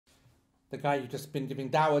The guy you've just been giving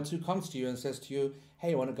dawah to comes to you and says to you,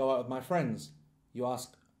 hey, I want to go out with my friends. You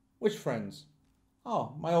ask, which friends?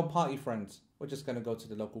 Oh, my old party friends. We're just going to go to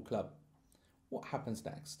the local club. What happens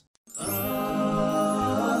next?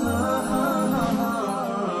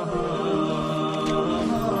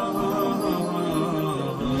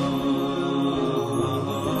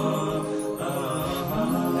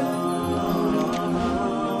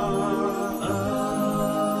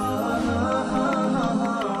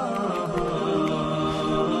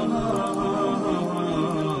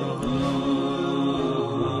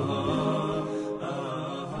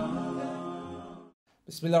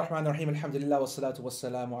 Bismillah ar-Rahman ar-Rahim, alhamdulillah, wa salatu wa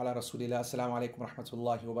salamu ala rasulillah, assalamu alaikum wa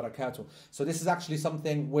rahmatullahi wa barakatuh. So this is actually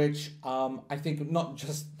something which I think not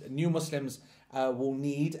just new Muslims will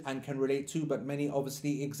need and can relate to, but many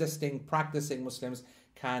obviously existing practicing Muslims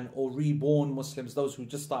can, or reborn Muslims, those who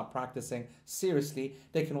just start practicing seriously,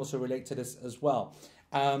 they can also relate to this as well.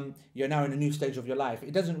 You're now in a new stage of your life.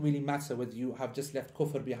 It doesn't really matter whether you have just left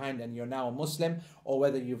kufr behind and you're now a Muslim, or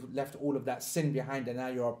whether you've left all of that sin behind and now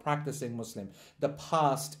you're a practicing Muslim. The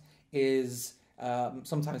past is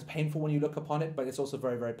sometimes painful when you look upon it, but it's also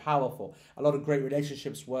very, very powerful. A lot of great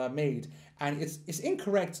relationships were made, and it's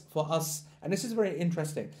incorrect for us, and this is very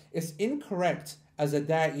interesting, it's incorrect as a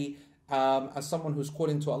da'i, as someone who's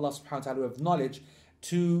calling to Allah subhanahu wa ta'ala with knowledge,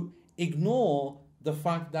 to ignore the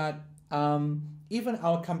fact that even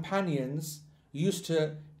our companions used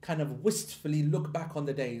to kind of wistfully look back on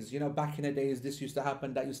the days. You know, back in the days, this used to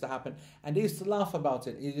happen, that used to happen. And they used to laugh about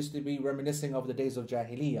it. It used to be reminiscing of the days of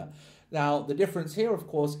Jahiliyyah. Now, the difference here, of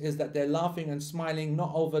course, is that they're laughing and smiling,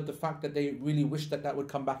 not over the fact that they really wish that that would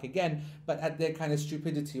come back again, but at their kind of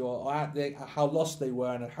stupidity, or at how lost they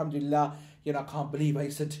were. And alhamdulillah, you know, I can't believe I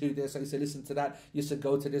used to do this, I used to listen to that, I used to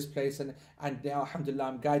go to this place, and now alhamdulillah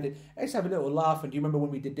I'm guided. I used to have a little laugh, and do you remember when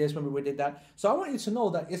we did this, when we did that? So I want you to know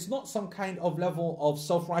that it's not some kind of level of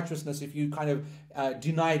self-righteousness if you kind of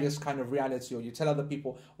deny this kind of reality, or you tell other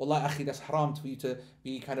people, Wallahi akhi, that's haram for you to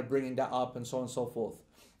be kind of bringing that up, and so on and so forth.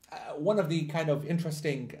 One of the kind of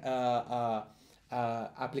interesting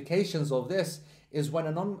applications of this is when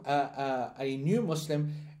a new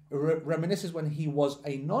Muslim reminisces when he was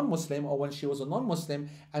a non-Muslim, or when she was a non-Muslim,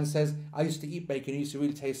 and says, I used to eat bacon, it used to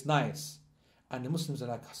really taste nice. And the Muslims are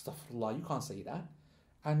like, astaghfirullah, you can't say that.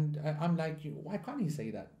 And I'm like, why can't he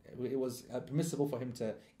say that? It was permissible for him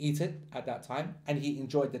to eat it at that time, and he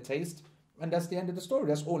enjoyed the taste. And that's the end of the story.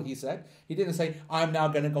 That's all he said. He didn't say, I'm now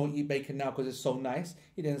going to go eat bacon now because it's so nice.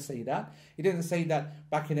 He didn't say that. He didn't say that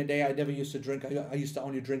back in the day I never used to drink. I used to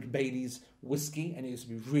only drink Bailey's whiskey, and it used to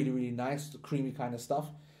be really, really nice, the creamy kind of stuff.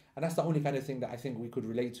 And that's the only kind of thing that I think we could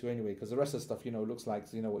relate to anyway, because the rest of the stuff, you know, looks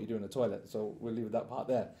like, you know, what you do in the toilet. So we'll leave that part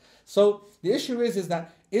there. So the issue is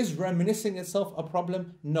that, is reminiscing itself a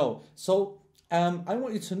problem? No. So I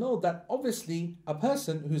want you to know that obviously a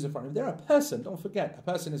person who's in front of you, they're a person, don't forget, a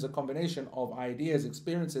person is a combination of ideas,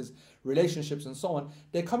 experiences, relationships, and so on.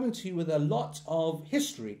 They're coming to you with a lot of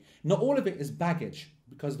history. Not all of it is baggage,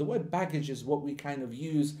 because the word baggage is what we kind of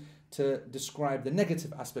use to describe the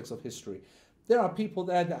negative aspects of history. There are people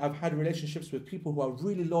there that have had relationships with people who are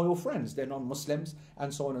really loyal friends. They're non-Muslims,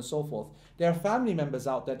 and so on and so forth. There are family members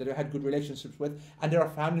out there that they had good relationships with, and there are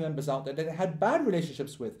family members out there that they had bad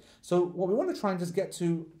relationships with. So what we want to try and just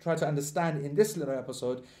try to understand in this little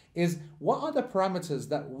episode is, what are the parameters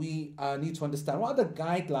that we need to understand? What are the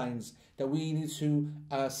guidelines that we need to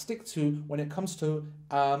stick to when it comes to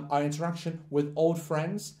our interaction with old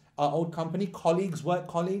friends, our old company, colleagues, work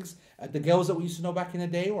colleagues, the girls that we used to know back in the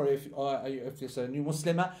day, or if it's a new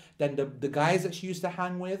Muslimah, then the guys that she used to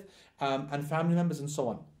hang with, and family members, and so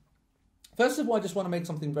on. First of all, I just want to make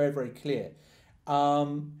something very, very clear.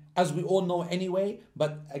 As we all know anyway,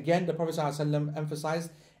 but again, the Prophet ﷺ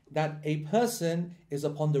emphasized that a person is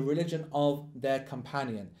upon the religion of their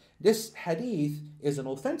companion. This hadith is an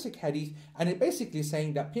authentic hadith, and it basically is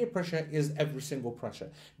saying that peer pressure is every single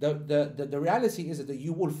pressure. The reality is that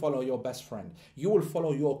you will follow your best friend. You will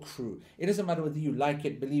follow your crew. It doesn't matter whether you like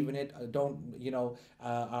it, believe in it,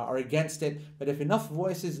 are against it, but if enough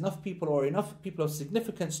voices, enough people, or enough people of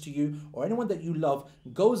significance to you, or anyone that you love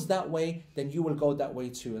goes that way, then you will go that way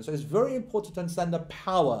too. And so it's very important to understand the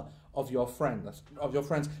power of your friends.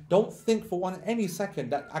 Don't think for any second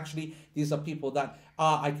that actually these are people that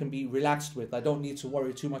I can be relaxed with. I don't need to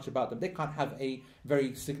worry too much about them. They can't have a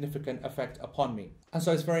very significant effect upon me. And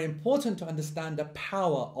so it's very important to understand the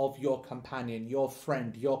power of your companion, your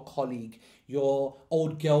friend, your colleague, your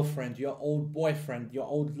old girlfriend, your old boyfriend, your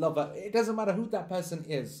old lover. It doesn't matter who that person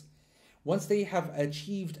is. Once they have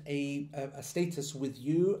achieved a status with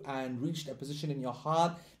you and reached a position in your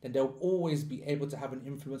heart, then they'll always be able to have an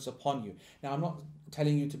influence upon you. Now, I'm not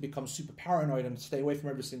telling you to become super paranoid and stay away from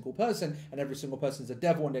every single person, and every single person is a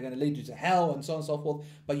devil and they're going to lead you to hell and so on and so forth.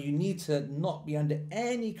 But you need to not be under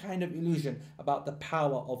any kind of illusion about the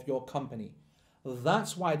power of your company.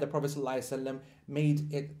 That's why the Prophet ﷺ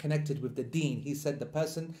made it connected with the deen. He said the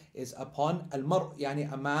person is upon al-mar,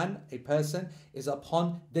 yani a man, a person is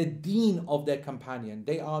upon the deen of their companion.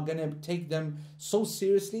 They are going to take them so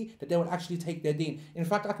seriously that they will actually take their deen. In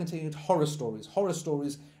fact, I can tell you horror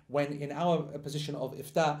stories when in our position of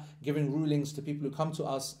ifta, giving rulings to people who come to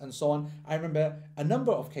us and so on. I remember a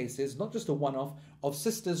number of cases, not just a one-off, of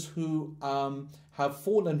sisters who have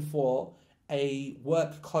fallen for a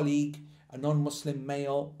work colleague, a non-Muslim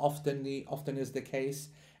male, often is the case,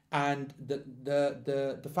 and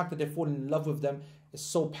the fact that they've fallen in love with them is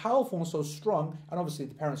so powerful and so strong, and obviously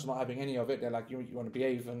the parents are not having any of it. They're like, you want to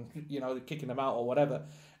behave, and they're kicking them out or whatever,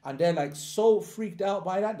 and they're like so freaked out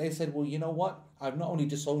by that. They said, well, you know what? I've not only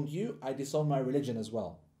disowned you, I disowned my religion as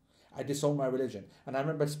well. I disown my religion. And I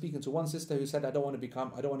remember speaking to one sister who said, I don't want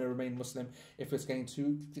to remain Muslim if it's going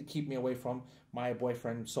to keep me away from my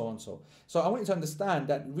boyfriend, so and so. So I want you to understand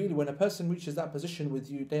that really when a person reaches that position with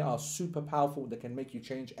you, they are super powerful. They can make you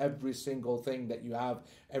change every single thing that you have,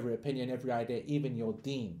 every opinion, every idea, even your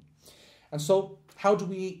deen. And so how do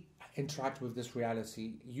we interact with this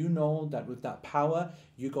reality? You know that with that power,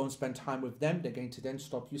 you go and spend time with them. They're going to then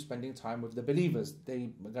stop you spending time with the believers. They're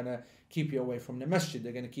going to keep you away from the masjid.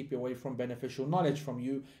 They're going to keep you away from beneficial knowledge, from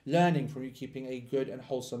you learning, from you keeping a good and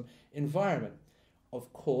wholesome environment.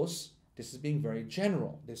 Of course, this is being very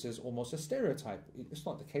general. This is almost a stereotype. It's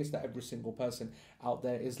not the case that every single person out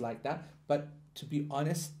there is like that. But to be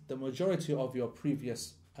honest, the majority of your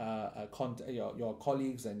previous your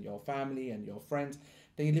colleagues and your family and your friends,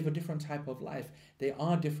 they live a different type of life. They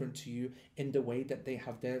are different to you in the way that they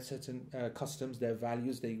have their certain customs, their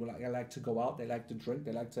values. They like to go out, they like to drink,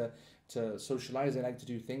 they like to socialize, they like to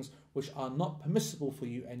do things which are not permissible for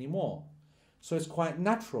you anymore. So it's quite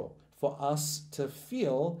natural for us to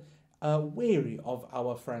feel wary of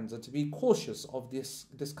our friends and to be cautious of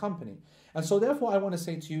this company. And so therefore I want to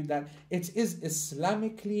say to you that it is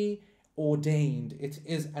Islamically ordained. It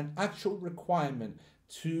is an actual requirement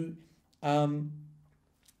to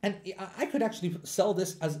and I could actually sell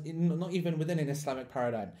this as not even within an Islamic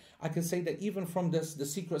paradigm. I can say that even from the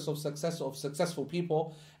secrets of success of successful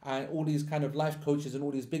people and all these kind of life coaches and all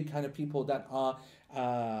these big kind of people that are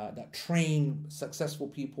that train successful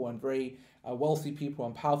people and very wealthy people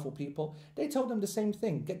and powerful people, they tell them the same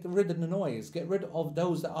thing. Get rid of the noise. Get rid of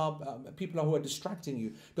those that are people who are distracting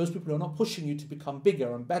you. Those people who are not pushing you to become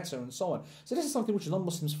bigger and better and so on. So this is something which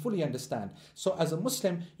non-Muslims fully understand. So as a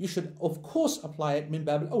Muslim, you should of course apply it min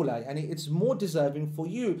bab al-awla, and it's more deserving for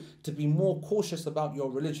you to be more cautious about your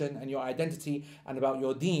religion and your identity and about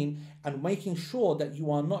your deen, and making sure that you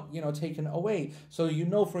are not taken away. So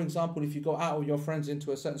for example, if you go out with your friends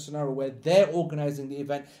into a certain scenario where they're organizing the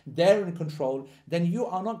event, they're in control, then you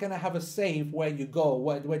are not going to have a say where you go,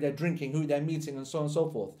 where they're drinking, who they're meeting, and so on and so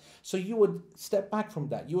forth. So you would step back from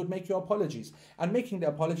that. You would make your apologies. And making the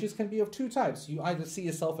apologies can be of two types. You either see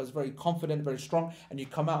yourself as very confident, very strong, and you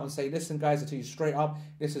come out and say, listen guys, I tell you straight up,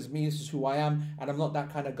 this is me, this is who I am, and I'm not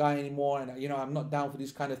that kind of guy anymore, and I'm not down for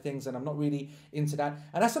these kind of things, and I'm not really into that.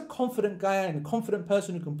 And that's a confident guy and a confident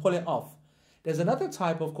person who can pull it off. There's another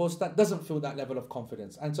type, of course, that doesn't feel that level of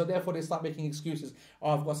confidence. And so therefore they start making excuses.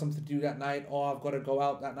 Oh, I've got something to do that night. Oh, I've got to go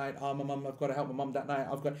out that night. Oh, I've got to help my mum that night.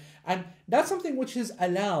 And that's something which is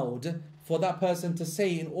allowed for that person to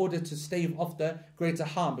say in order to stave off the greater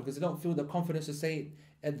harm, because they don't feel the confidence to say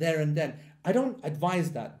it there and then. I don't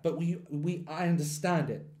advise that, but I understand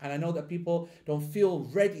it. And I know that people don't feel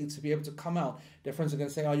ready to be able to come out. Their friends are going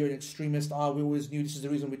to say, oh, you're an extremist. Oh, we always knew this is the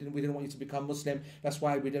reason we didn't want you to become Muslim. That's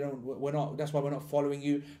why we're not following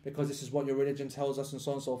you, because this is what your religion tells us, and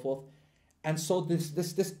so on and so forth. And so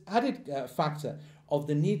this added factor of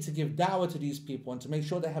the need to give da'wah to these people and to make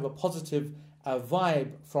sure they have a positive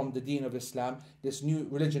vibe from the deen of Islam, this new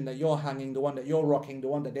religion that you're hanging, the one that you're rocking, the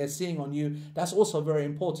one that they're seeing on you, that's also very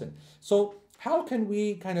important. So how can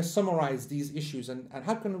we kind of summarize these issues and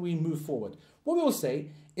how can we move forward? What we'll say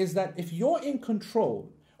is that if you're in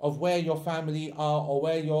control of where your family are or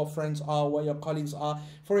where your friends are, where your colleagues are,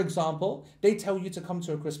 for example, they tell you to come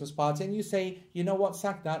to a Christmas party and you say, you know what,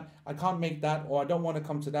 sack that, I can't make that, or I don't want to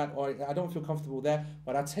come to that, or I don't feel comfortable there,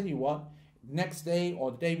 but I tell you what, next day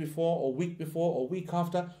or the day before or week before or week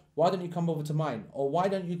after, Why don't you come over to mine? Or why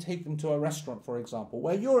don't you take them to a restaurant, for example,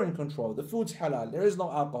 where you're in control? The food's halal. There is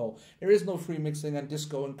no alcohol. There is no free mixing and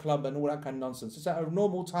disco and club and all that kind of nonsense. It's at a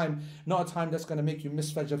normal time, not a time that's going to make you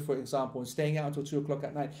miss Fajr, for example, and staying out until 2 o'clock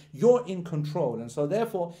at night. You're in control. And so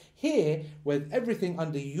therefore, here, with everything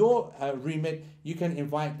under your remit, you can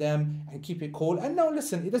invite them and keep it cool. And no,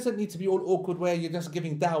 listen, it doesn't need to be all awkward where you're just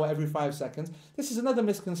giving dawah every 5 seconds. This is another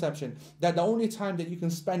misconception, that the only time that you can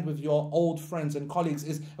spend with your old friends and colleagues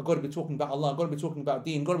is, I've got to be talking about Allah, I've got to be talking about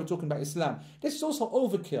deen, I've got to be talking about Islam. This is also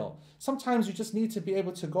overkill. Sometimes you just need to be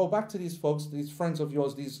able to go back to these folks, these friends of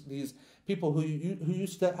yours, these people who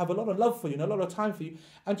used to have a lot of love for you and a lot of time for you,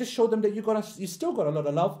 and just show them that you still got a lot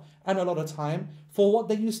of love and a lot of time for what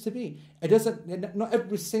they used to be. It doesn't, not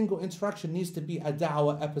every single interaction needs to be a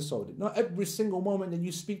da'wah episode. Not every single moment that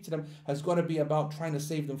you speak to them has got to be about trying to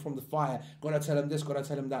save them from the fire. Got to tell them this, got to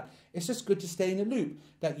tell them that. It's just good to stay in the loop,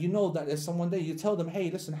 that you know that there's someone there. You tell them,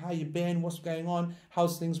 hey, listen, how you been? What's going on?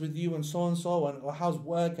 How's things with you? And so, or how's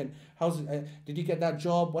work? And did you get that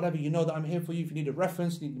job? Whatever, you know that I'm here for you. If you need a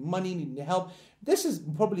reference, need money, need help. This is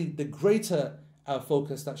probably the greater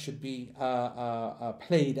focus that should be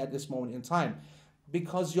played at this moment in time,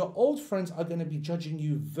 because your old friends are going to be judging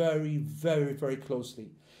you very, very, very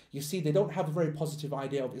closely. You see, they don't have a very positive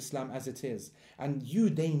idea of Islam as it is, and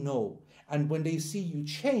they know. And when they see you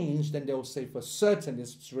change, then they'll say for certain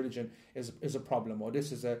this religion is a problem, or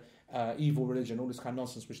this is a evil religion, all this kind of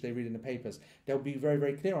nonsense which they read in the papers. They'll be very,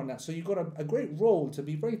 very clear on that. So you've got a great role to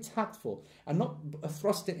be very tactful and not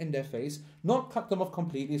thrust it in their face, not cut them off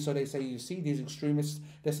completely. So they say, you see, these extremists,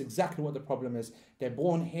 that's exactly what the problem is. They're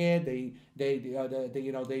born here, they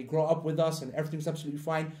grow up with us, and everything's absolutely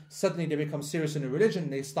fine. Suddenly they become serious in the religion,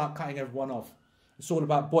 and they start cutting everyone off. It's all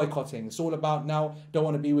about boycotting. It's all about now, don't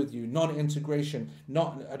want to be with you, non-integration,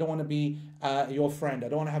 I don't want to be your friend, I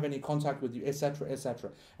don't want to have any contact with you, etc.,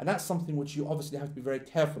 etc. And that's something which you obviously have to be very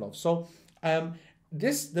careful of. So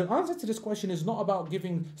the answer to this question is not about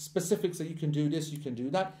giving specifics that you can do this, you can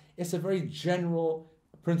do that. It's a very general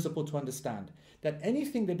principle to understand, that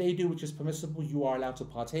anything that they do which is permissible, you are allowed to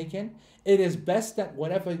partake in. It is best that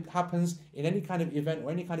whatever happens in any kind of event or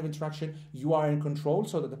any kind of interaction, you are in control,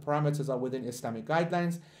 so that the parameters are within Islamic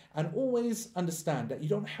guidelines. And always understand that you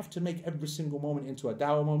don't have to make every single moment into a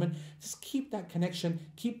dawah moment. Just keep that connection,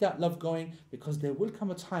 keep that love going, because there will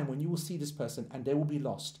come a time when you will see this person and they will be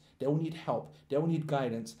lost. They will need help, they will need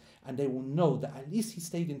guidance, and they will know that at least he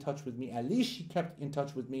stayed in touch with me, at least she kept in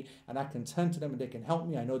touch with me, and I can turn to them and they can help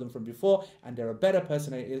me. I know them from before, and they're a better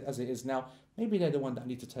person as it is now. Maybe they're the one that I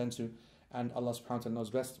need to turn to, and Allah subhanahu wa ta'ala knows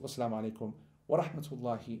best. Wassalamu alaikum wa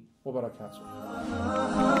rahmatullahi wa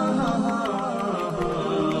barakatuh.